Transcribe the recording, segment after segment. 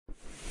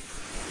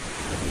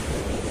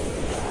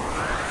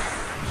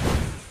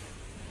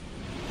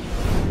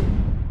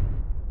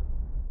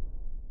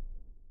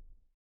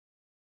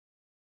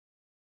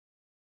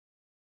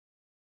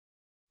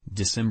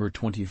December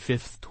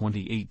 25,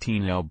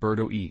 2018.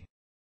 Alberto E.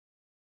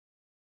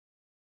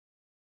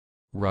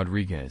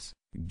 Rodriguez,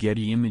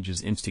 Getty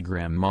Images.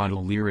 Instagram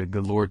model Lira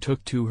Galore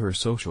took to her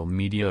social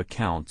media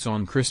accounts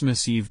on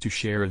Christmas Eve to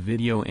share a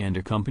video and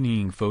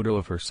accompanying photo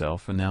of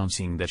herself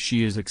announcing that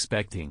she is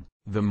expecting.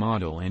 The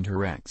model and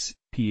her ex,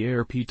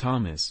 Pierre P.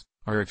 Thomas,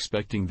 are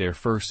expecting their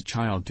first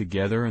child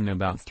together in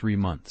about 3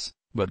 months,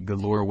 but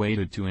Galore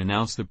waited to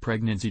announce the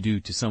pregnancy due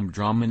to some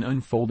drama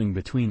unfolding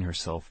between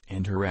herself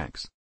and her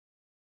ex.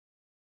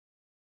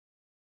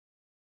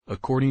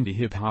 According to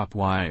Hip Hop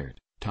Wired,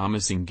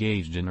 Thomas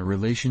engaged in a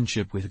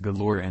relationship with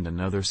Galore and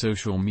another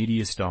social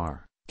media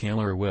star,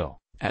 Taylor Will,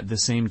 at the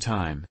same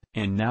time,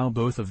 and now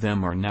both of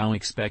them are now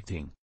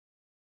expecting.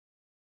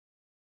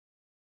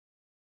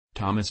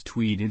 Thomas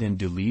tweeted and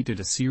deleted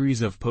a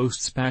series of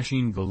posts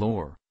bashing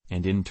Galore,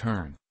 and in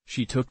turn,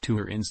 she took to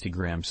her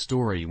Instagram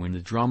story when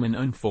the drama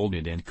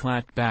unfolded and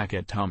clapped back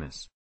at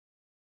Thomas.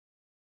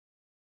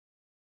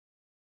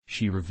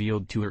 She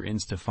revealed to her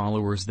Insta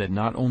followers that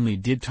not only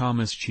did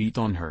Thomas cheat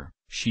on her,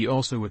 she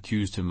also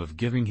accused him of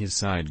giving his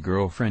side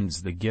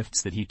girlfriends the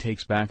gifts that he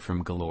takes back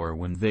from Galore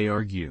when they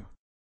argue.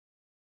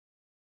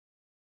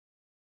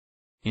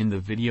 In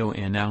the video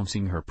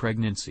announcing her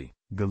pregnancy,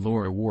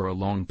 Galore wore a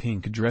long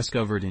pink dress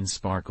covered in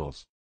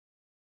sparkles.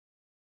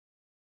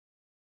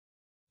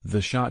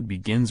 The shot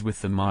begins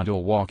with the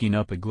model walking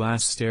up a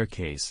glass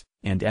staircase,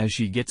 and as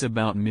she gets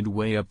about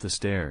midway up the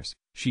stairs,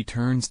 she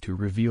turns to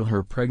reveal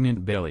her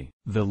pregnant belly.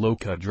 The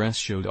low-cut dress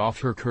showed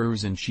off her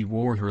curves and she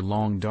wore her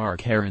long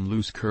dark hair in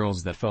loose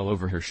curls that fell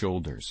over her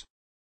shoulders.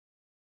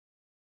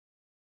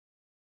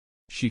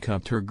 She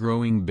cupped her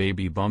growing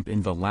baby bump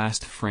in the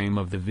last frame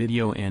of the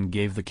video and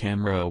gave the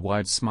camera a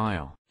wide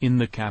smile. In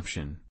the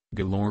caption,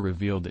 Galore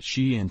revealed that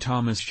she and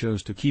Thomas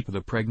chose to keep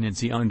the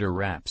pregnancy under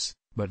wraps,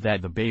 but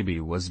that the baby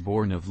was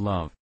born of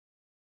love.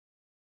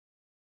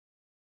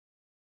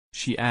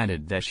 She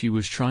added that she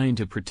was trying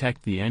to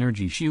protect the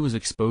energy she was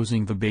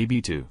exposing the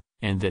baby to,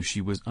 and that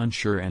she was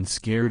unsure and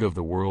scared of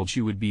the world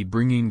she would be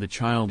bringing the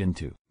child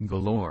into.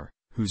 Galore,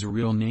 whose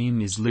real name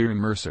is Lyra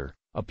Mercer,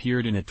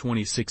 appeared in a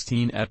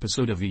 2016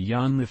 episode of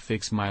Iyanla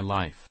Fix My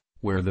Life,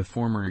 where the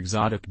former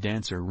exotic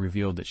dancer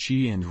revealed that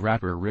she and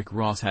rapper Rick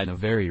Ross had a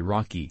very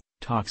rocky,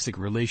 toxic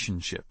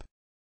relationship.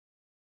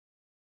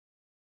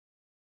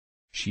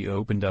 She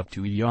opened up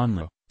to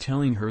Iyanla,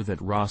 telling her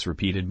that Ross'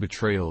 repeated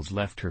betrayals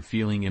left her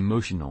feeling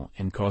emotional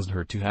and caused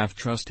her to have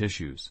trust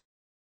issues.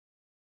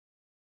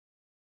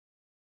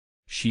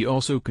 She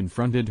also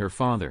confronted her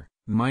father,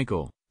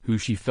 Michael, who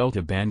she felt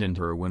abandoned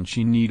her when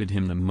she needed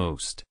him the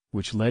most,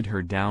 which led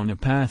her down a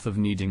path of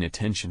needing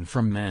attention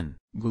from men.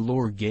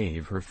 Galore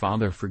gave her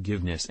father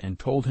forgiveness and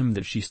told him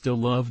that she still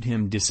loved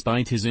him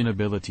despite his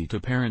inability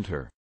to parent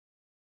her.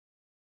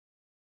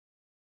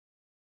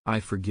 "I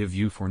forgive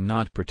you for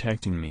not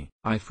protecting me.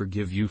 I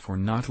forgive you for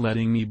not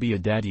letting me be a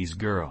daddy's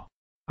girl.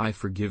 I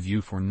forgive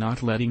you for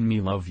not letting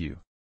me love you.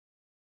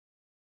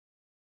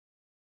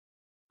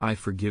 I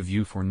forgive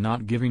you for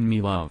not giving me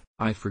love.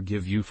 I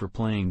forgive you for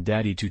playing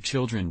daddy to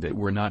children that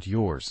were not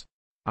yours.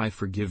 I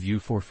forgive you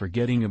for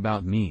forgetting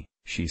about me,"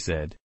 she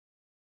said.